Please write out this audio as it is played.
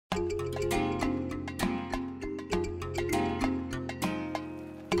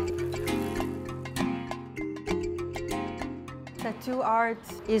Tattoo art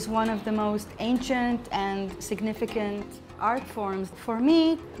is one of the most ancient and significant art forms. For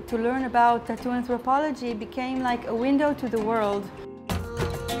me, to learn about tattoo anthropology became like a window to the world.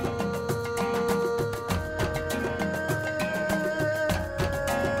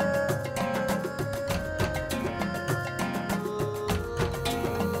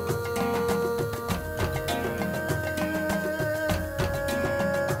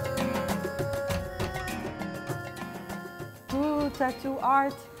 Through tattoo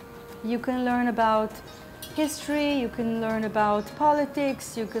art, you can learn about history, you can learn about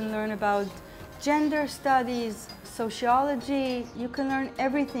politics, you can learn about gender studies, sociology. You can learn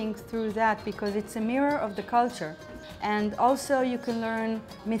everything through that because it's a mirror of the culture. And also you can learn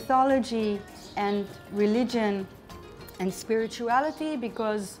mythology and religion and spirituality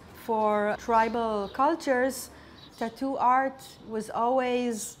because for tribal cultures, tattoo art was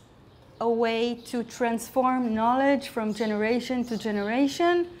always a way to transform knowledge from generation to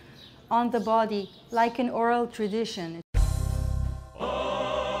generation on the body, like an oral tradition.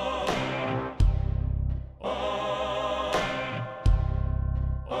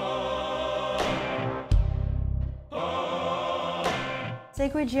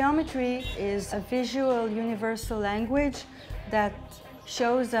 Sacred geometry is a visual universal language that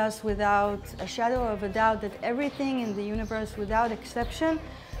shows us without a shadow of a doubt that everything in the universe, without exception,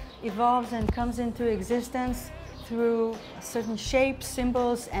 evolves and comes into existence through certain shapes,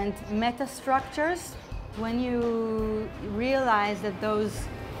 symbols, and metastructures. When you realize that those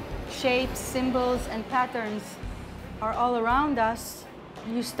shapes, symbols, and patterns are all around us,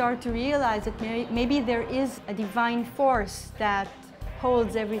 you start to realize that maybe there is a divine force that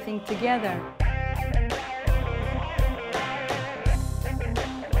holds everything together.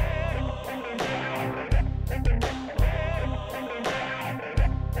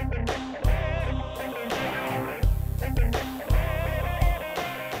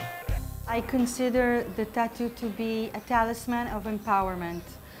 I consider the tattoo to be a talisman of empowerment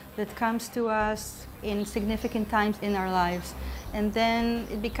that comes to us in significant times in our lives. And then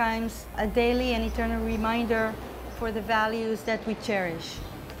it becomes a daily and eternal reminder for the values that we cherish.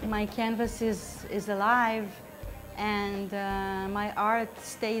 My canvas is alive and my art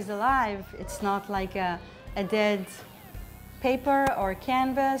stays alive. It's not like a dead paper or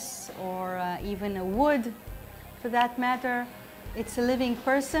canvas or even a wood for that matter. It's a living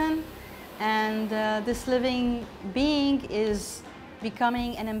person. And this living being is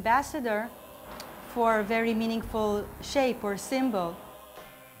becoming an ambassador for a very meaningful shape or symbol.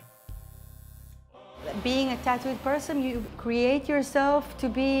 Being a tattooed person, you create yourself to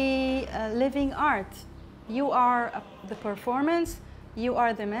be living art. You are the performance, you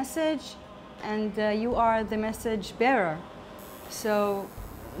are the message, and you are the message bearer. So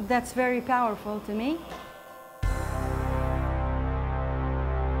that's very powerful to me.